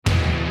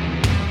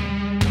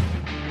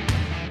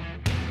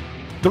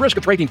The risk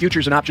of trading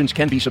futures and options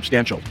can be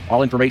substantial.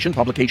 All information,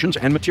 publications,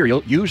 and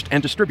material used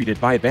and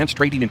distributed by Advanced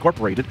Trading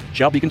Incorporated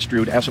shall be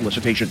construed as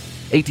solicitation.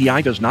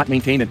 ATI does not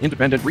maintain an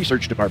independent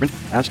research department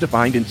as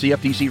defined in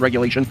CFTC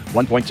Regulation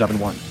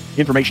 1.71.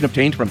 Information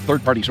obtained from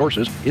third-party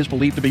sources is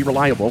believed to be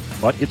reliable,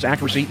 but its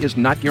accuracy is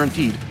not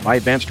guaranteed by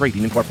Advanced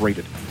Trading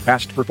Incorporated.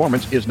 Past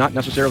performance is not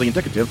necessarily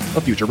indicative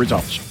of future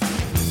results.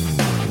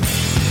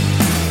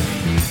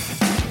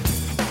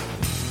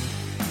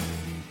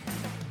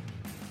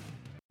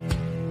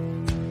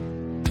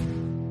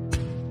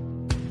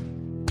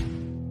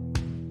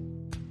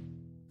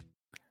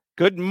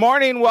 Good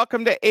morning.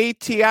 Welcome to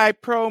ATI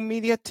Pro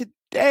Media.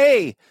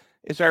 Today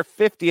is our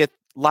 50th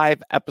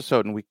live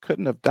episode, and we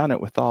couldn't have done it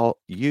with all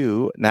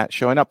you not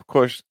showing up. Of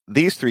course,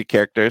 these three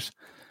characters,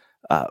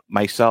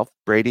 myself,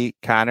 Brady,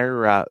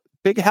 Connor,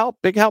 big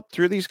help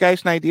threw these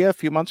guys an idea a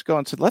few months ago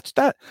and said, let's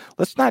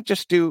not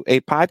just do a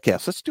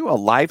podcast. Let's do a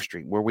live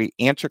stream where we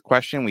answer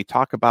questions. We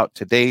talk about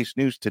today's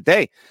news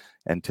today.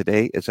 And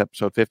today is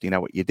episode 50.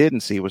 Now, what you didn't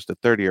see was the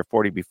 30 or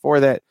 40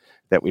 before that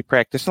we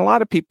practiced. And a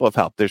lot of people have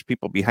helped. There's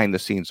people behind the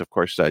scenes, of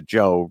course,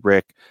 Joe,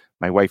 Rick,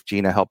 my wife,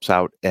 Gina, helps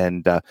out.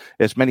 And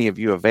as many of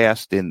you have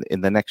asked, in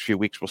the next few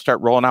weeks, we'll start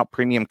rolling out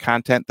premium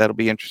content. That'll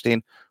be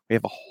interesting. We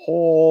have a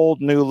whole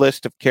new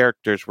list of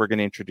characters we're going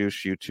to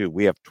introduce you to.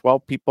 We have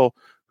 12 people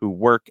who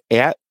work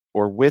at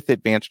or with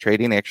Advanced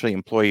Trading, actually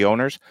employee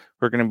owners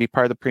who are going to be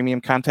part of the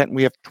premium content.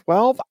 We have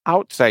 12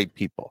 outside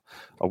people,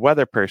 a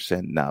weather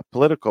person,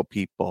 political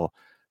people,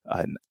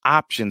 an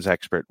options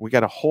expert. We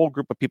got a whole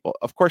group of people.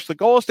 Of course, the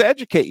goal is to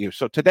educate you.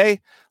 So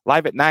today,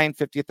 live at 9,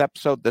 50th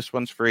episode, this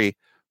one's free.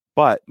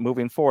 But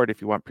moving forward,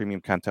 if you want premium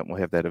content, we'll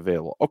have that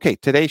available. Okay,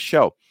 today's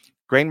show.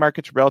 Grain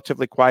markets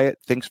relatively quiet.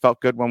 Things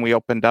felt good when we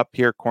opened up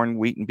here. Corn,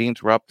 wheat, and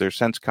beans were up. There's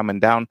sense coming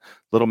down.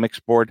 Little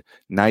mixed board.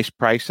 Nice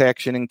price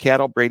action in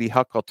cattle. Brady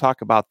Huck will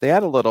talk about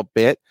that a little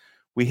bit.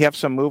 We have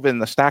some move in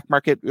the stock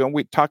market.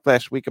 We talked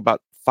last week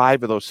about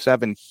 5 of those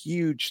 7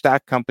 huge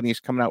stock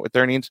companies coming out with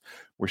earnings.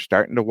 We're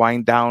starting to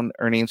wind down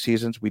earnings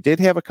seasons. We did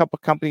have a couple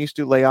companies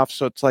do layoffs,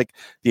 so it's like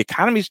the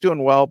economy's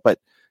doing well, but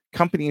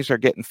companies are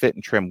getting fit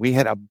and trim. We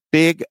had a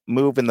big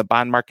move in the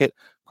bond market.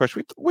 Of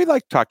course, we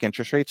like to talk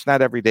interest rates,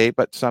 not every day,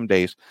 but some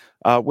days.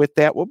 With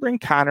that, we'll bring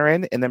Connor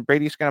in, and then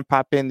Brady's going to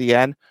pop in the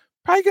end.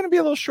 Probably going to be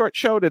a little short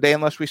show today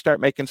unless we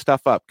start making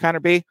stuff up. Connor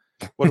B.,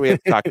 what do we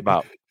have to talk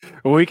about?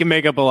 Well, we can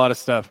make up a lot of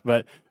stuff,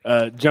 but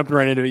jumping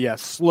right into it, yeah,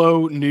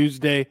 slow news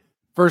day.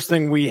 First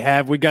thing we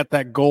got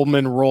that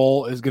Goldman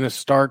roll is going to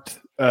start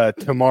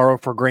tomorrow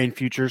for grain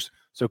futures,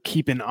 so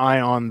keep an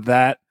eye on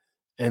that.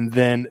 And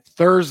then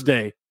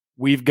Thursday,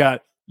 we've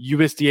got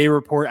USDA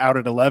report out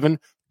at 11.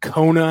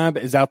 CONAB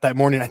is out that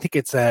morning. I think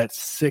it's at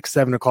 6,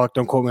 7 o'clock.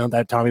 Don't quote me on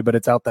that, Tommy, but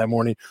it's out that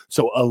morning.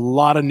 So a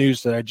lot of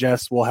news to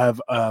digest. We'll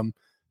have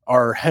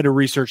our head of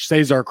research,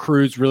 Cesar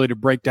Cruz, really to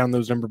break down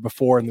those numbers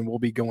before, and then we'll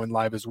be going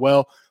live as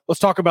well. Let's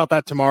talk about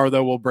that tomorrow,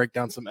 though. We'll break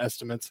down some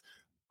estimates.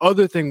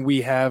 Other thing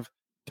we have,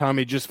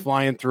 Tommy, just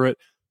flying through it,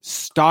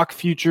 stock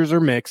futures are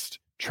mixed.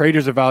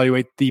 Traders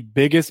evaluate the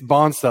biggest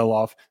bond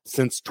sell-off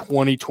since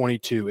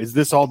 2022. Is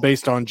this all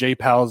based on Jay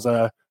Powell's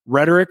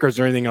rhetoric, or is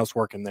there anything else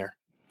working there?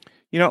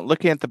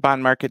 Looking at the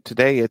bond market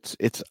today,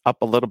 it's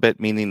up a little bit,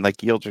 meaning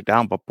like yields are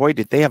down. But boy,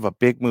 did they have a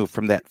big move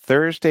from that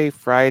Thursday,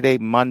 Friday,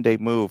 Monday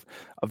move,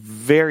 a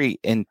very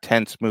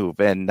intense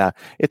move. And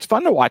it's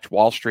fun to watch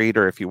Wall Street,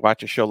 or if you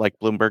watch a show like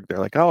Bloomberg, they're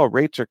like, oh,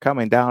 rates are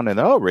coming down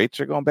and rates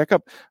are going back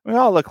up. We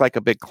all look like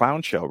a big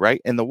clown show,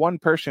 right? And the one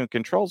person who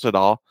controls it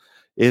all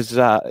is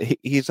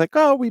he's like,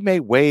 oh, we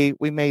may wait,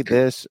 we may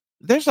this.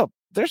 There's an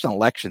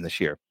election this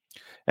year,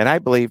 and I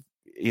believe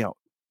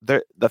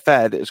the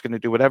Fed is going to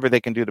do whatever they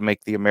can do to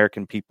make the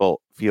American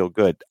people feel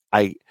good.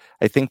 I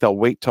think they'll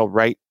wait till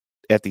right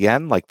at the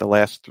end, like the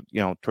last,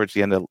 towards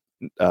the end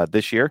of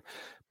this year.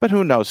 But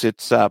who knows?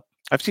 It's I've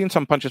seen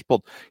some punches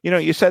pulled.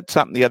 You said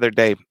something the other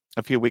day,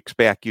 a few weeks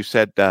back. You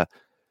said, the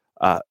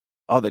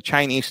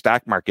Chinese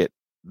stock market,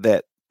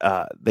 that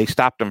they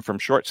stopped them from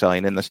short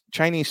selling, and the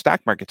Chinese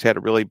stock markets had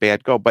a really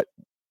bad go. But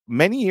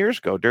many years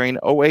ago, during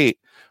 2008,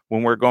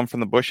 when we're going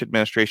from the Bush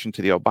administration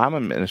to the Obama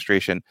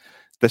administration,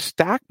 the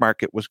stock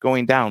market was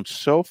going down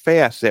so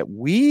fast that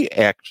we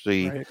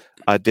actually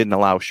didn't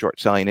allow short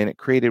selling, and it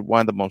created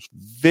one of the most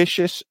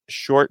vicious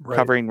short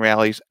covering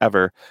rallies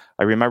ever.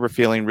 I remember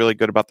feeling really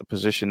good about the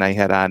position I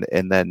had on,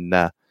 and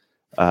then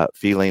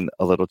feeling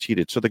a little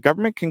cheated. So the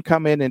government can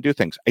come in and do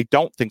things. I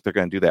don't think they're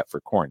going to do that for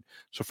corn.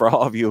 So for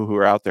all of you who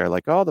are out there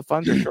like, oh, the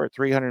funds are short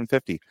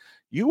 350,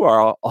 you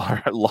are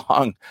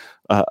long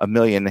 1.5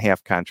 million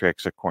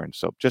contracts of corn.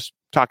 So just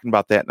talking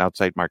about that in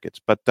outside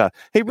markets. But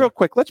hey, real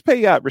quick, let's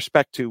pay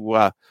respect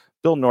to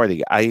Bill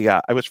Northey.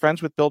 I was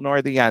friends with Bill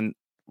Northey on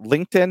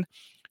LinkedIn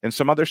and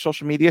some other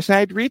social medias, and I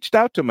had reached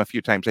out to him a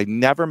few times. I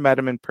never met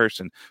him in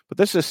person. But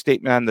this is a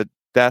statement on the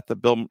death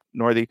of Bill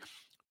Northey.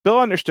 Bill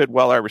understood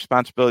well our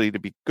responsibility to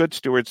be good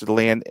stewards of the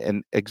land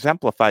and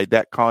exemplified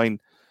that calling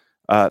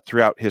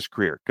throughout his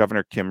career.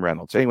 Governor Kim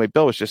Reynolds. Anyway,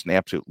 Bill was just an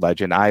absolute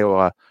legend.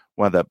 Iowa,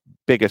 one of the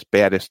biggest,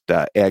 baddest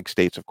ag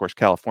states. Of course,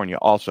 California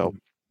also.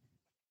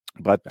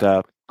 But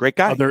great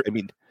guy.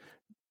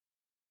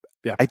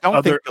 Yeah. I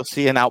don't think you'll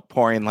see an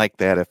outpouring like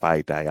that if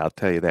I die. I'll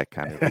tell you that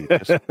kind of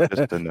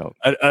just a note.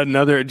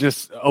 Another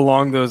just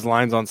along those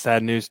lines on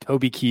sad news.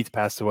 Toby Keith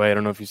passed away. I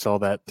don't know if you saw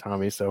that,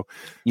 Tommy. So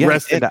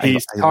rest in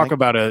peace. Talk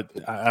about a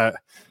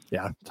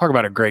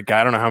great guy.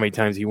 I don't know how many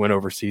times he went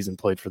overseas and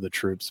played for the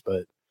troops,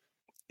 but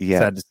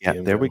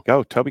there we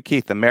go. Toby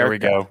Keith,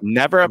 America. There we go.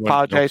 Never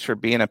apologize for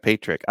being a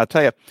patriot. I'll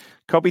tell you,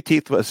 Kobe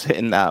Keith was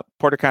in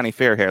Porter County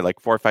Fair here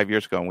like 4 or 5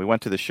 years ago, and we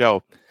went to the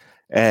show,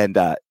 and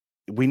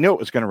we knew it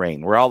was going to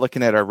rain. We're all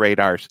looking at our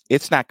radars.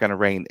 It's not going to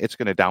rain. It's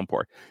going to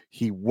downpour.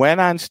 He went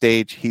on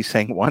stage. He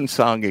sang one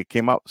song. It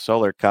came out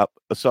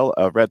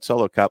red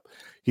Solo Cup.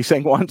 He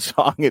sang one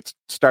song. It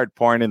started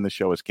pouring and the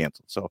show was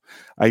canceled. So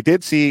I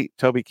did see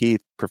Toby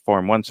Keith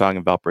perform one song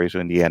in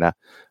Valparaiso, Indiana.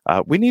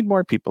 We need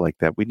more people like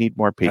that. We need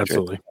more patriots.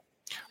 Absolutely.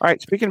 All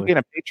right. Speaking of being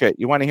a patriot,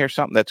 you want to hear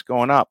something that's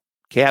going up?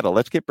 Cattle.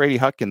 Let's get Brady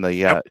Huck in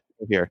the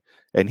here.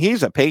 And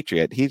he's a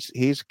patriot.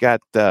 He's got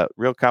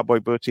real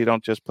cowboy boots. He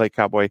don't just play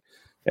cowboy.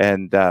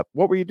 And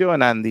what were you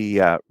doing on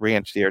the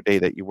ranch the other day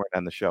that you weren't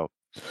on the show?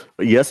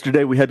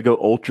 Yesterday, we had to go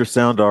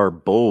ultrasound our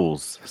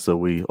bulls. So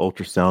we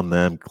ultrasound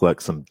them,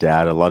 collect some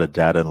data. A lot of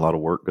data and a lot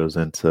of work goes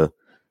into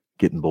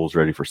getting bulls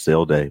ready for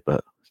sale day,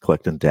 but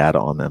collecting data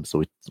on them.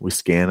 So we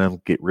scan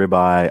them, get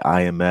ribeye,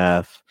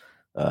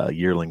 IMF,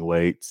 yearling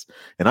weights.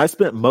 And I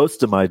spent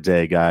most of my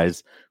day,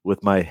 guys,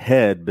 with my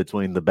head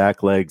between the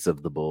back legs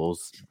of the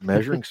bulls,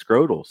 measuring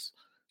scrotals.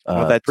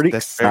 That's pretty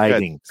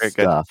exciting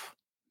stuff.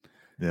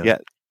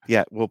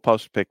 Yeah, we'll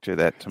post a picture of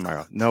that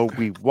tomorrow. No,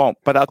 we won't.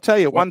 But I'll tell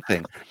you one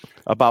thing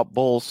about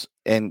bulls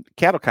and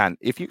CattleCon.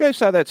 If you guys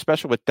saw that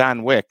special with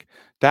Don Wick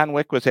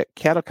was at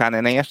CattleCon,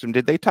 and I asked him,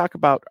 did they talk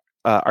about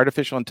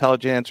artificial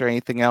intelligence or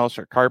anything else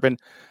or carbon?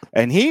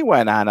 And he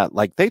went on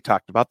like they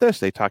talked about this,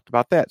 they talked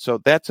about that. So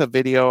that's a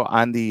video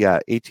on the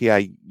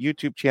ATI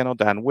YouTube channel,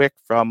 Don Wick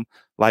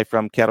live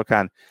from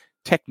CattleCon.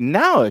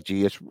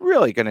 Technology is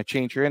really going to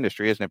change your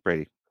industry, isn't it,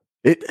 Brady?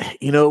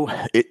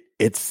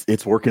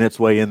 It's working its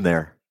way in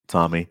there,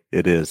 Tommy.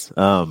 It is.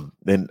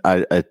 And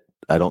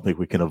I don't think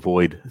we can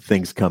avoid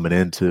things coming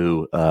in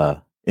to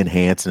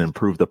enhance and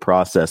improve the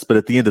process. But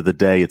at the end of the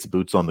day, it's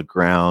boots on the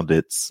ground.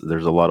 There's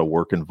a lot of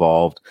work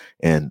involved,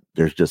 and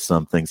there's just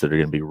some things that are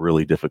going to be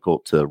really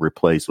difficult to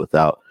replace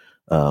without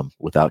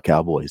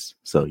cowboys.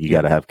 So you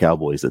got to have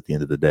cowboys at the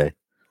end of the day.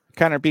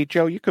 Connor B.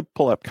 Joe, you could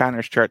pull up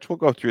Connor's charts. We'll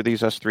go through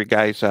these, us three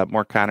guys,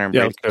 more Connor and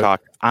Brady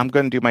talk. I'm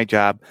going to do my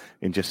job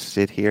and just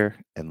sit here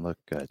and look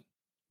good.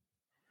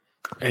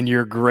 And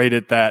you're great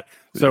at that.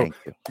 So,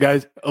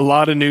 guys, a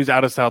lot of news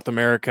out of South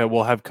America.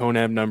 We'll have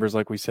CONAB numbers,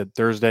 like we said,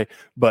 Thursday,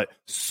 but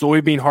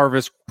soybean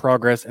harvest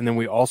progress. And then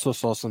we also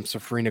saw some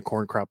safrinha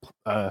corn crop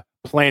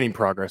planting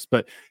progress.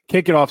 But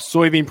kick it off,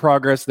 soybean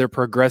progress. They're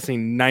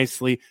progressing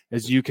nicely.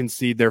 As you can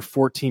see, they're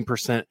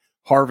 14%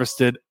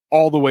 harvested,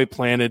 all the way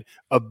planted.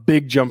 A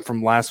big jump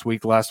from last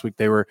week. Last week,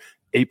 they were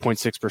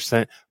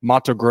 8.6%.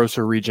 Mato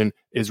Grosso region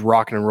is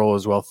rocking and roll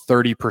as well,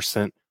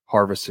 30%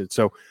 harvested.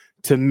 So,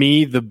 to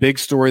me, the big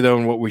story, though,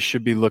 and what we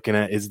should be looking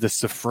at is the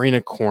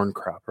safrinha corn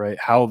crop, right?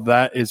 How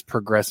that is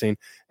progressing.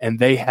 And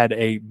they had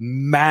a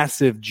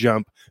massive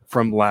jump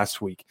from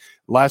last week.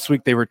 Last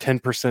week, they were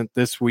 10%.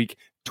 This week,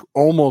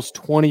 almost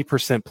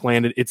 20%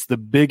 planted. It's the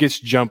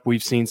biggest jump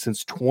we've seen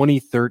since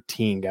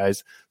 2013,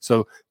 guys.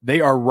 So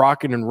they are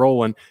rocking and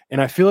rolling.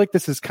 And I feel like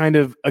this is kind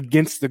of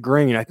against the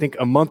grain. I think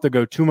 2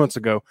 months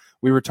ago,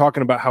 we were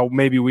talking about how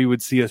maybe we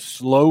would see a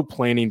slow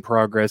planting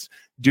progress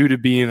due to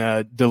being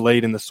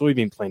delayed in the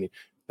soybean planting.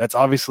 That's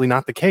obviously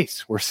not the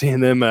case. We're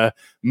seeing them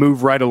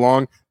move right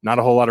along. Not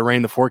a whole lot of rain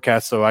in the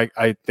forecast, so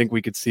I think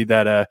we could see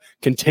that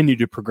continue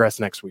to progress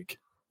next week.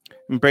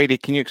 Brady,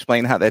 can you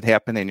explain how that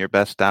happened in your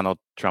best Donald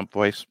Trump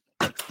voice?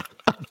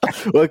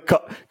 Well,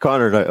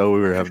 Connor and I, we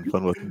were having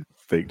fun with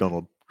fake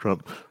Donald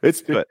Trump.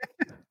 It's good.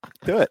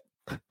 Do it.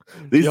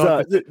 These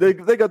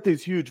they got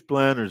these huge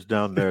planters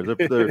down there.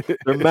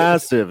 They're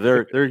massive.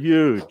 They're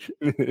huge.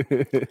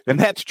 And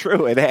that's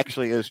true. It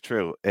actually is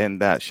true.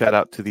 And shout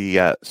out to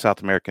the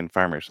South American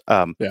farmers.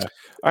 All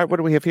right, what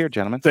do we have here,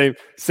 gentlemen?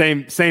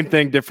 Same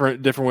thing.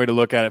 Different way to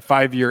look at it.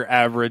 5-year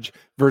average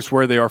versus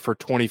where they are for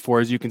 24.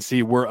 As you can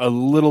see, we're a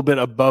little bit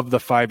above the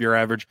 5-year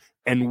average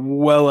and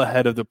well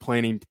ahead of the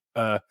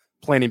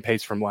planting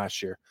pace from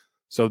last year.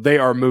 So they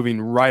are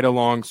moving right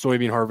along.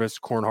 Soybean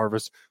harvest, corn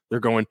harvest. They're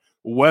going.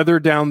 Weather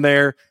down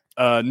there,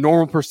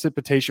 normal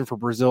precipitation for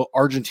Brazil.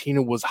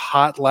 Argentina was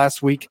hot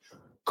last week,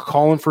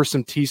 calling for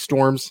some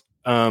T-storms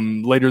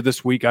later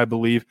this week, I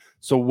believe.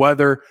 So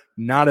weather,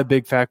 not a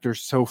big factor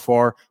so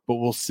far, but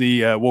we'll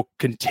see. We'll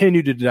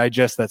continue to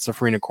digest that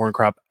safrinha corn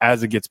crop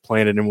as it gets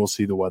planted, and we'll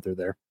see the weather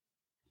there.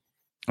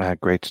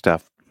 Great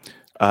stuff.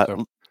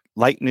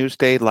 Light news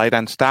day, light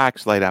on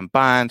stocks, light on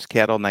bonds,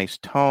 cattle, nice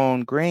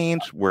tone.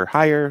 Grains were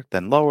higher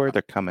than lower.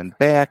 They're coming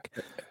back.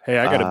 Hey,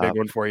 I got a big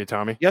one for you,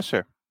 Tommy. Yes,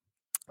 sir.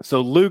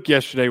 So Luke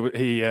yesterday,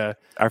 he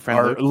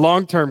our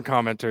long-term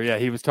commenter,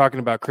 he was talking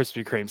about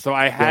Krispy Kreme. So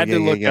I had to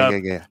look up.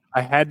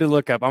 I had to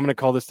look up. I'm going to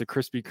call this the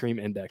Krispy Kreme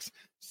index.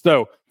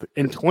 So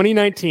in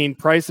 2019,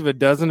 price of a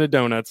dozen of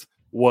donuts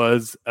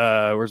was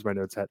where's my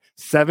notes at?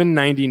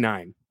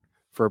 $7.99.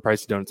 for a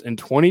price of donuts. In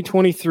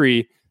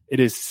 2023, it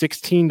is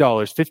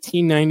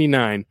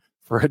 $16.15.99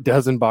 for a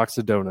dozen box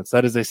of donuts.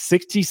 That is a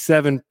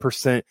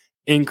 67%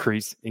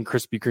 increase in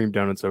Krispy Kreme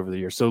donuts over the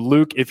year. So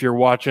Luke, if you're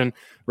watching,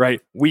 right,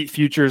 wheat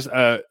futures,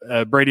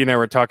 Brady and I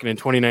were talking in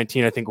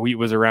 2019, I think wheat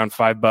was around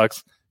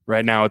 $5.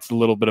 Right now it's a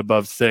little bit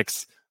above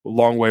 $6, a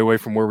long way away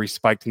from where we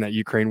spiked in that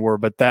Ukraine war.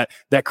 But that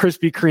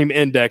Krispy Kreme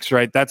index,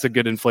 right, that's a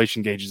good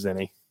inflation gauge as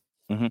any.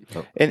 Mm-hmm.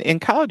 And in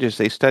colleges,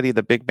 they study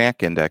the Big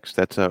Mac index.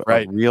 That's a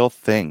real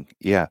thing.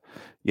 Yeah.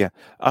 Yeah.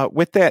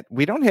 With that,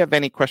 we don't have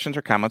any questions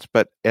or comments,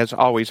 but as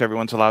always,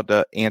 everyone's allowed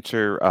to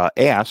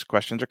ask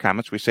questions or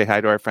comments. We say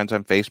hi to our friends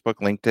on Facebook,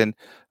 LinkedIn,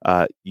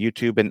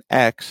 YouTube, and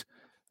X.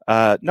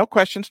 No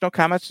questions, no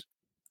comments.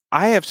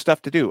 I have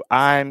stuff to do.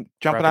 I'm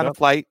jumping on a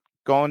flight,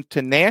 going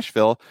to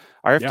Nashville.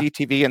 RFD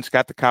TV and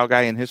Scott the Cow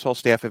Guy and his whole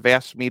staff have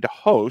asked me to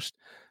host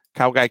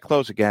Cow Guy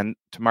Close again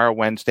tomorrow,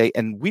 Wednesday,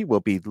 and we will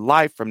be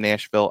live from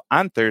Nashville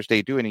on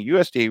Thursday doing a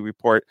USDA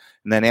report.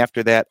 And then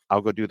after that,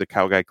 I'll go do the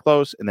Cow Guy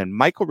Close. And then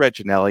Michael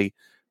Reginelli,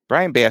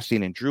 Brian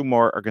Bastien, and Drew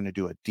Moore are going to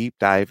do a deep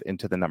dive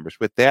into the numbers.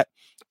 With that,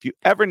 if you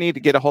ever need to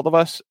get a hold of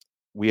us,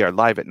 we are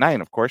live at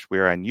 9, of course. We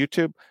are on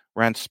YouTube,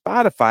 we're on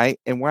Spotify,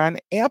 and we're on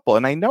Apple.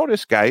 And I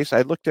noticed, guys,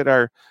 I looked at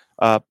our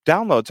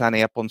downloads on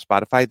Apple and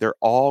Spotify. They're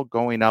all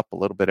going up a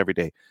little bit every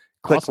day.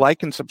 Click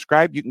like and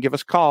subscribe. You can give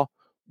us a call.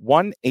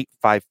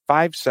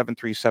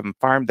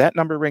 1-855-737-FARM. That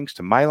number rings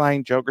to my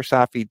line, Joe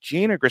Grassafi,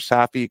 Gina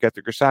Grassafi. You got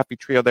the Grassafi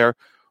trio there.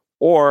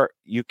 Or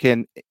you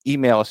can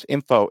email us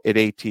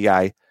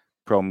info@ATI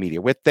Pro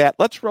Media. With that,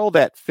 let's roll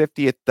that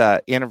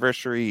 50th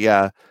anniversary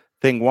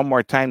thing one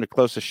more time to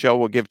close the show.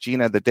 We'll give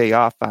Gina the day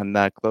off on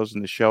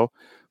closing the show.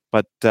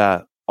 But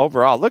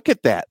overall, look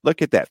at that.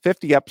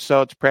 50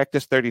 episodes,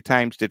 practiced 30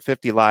 times, did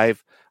 50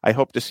 live. I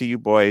hope to see you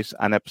boys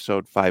on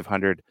episode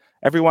 500.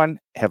 Everyone,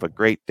 have a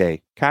great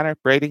day. Connor,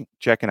 Brady,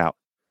 checking out.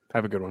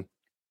 Have a good one.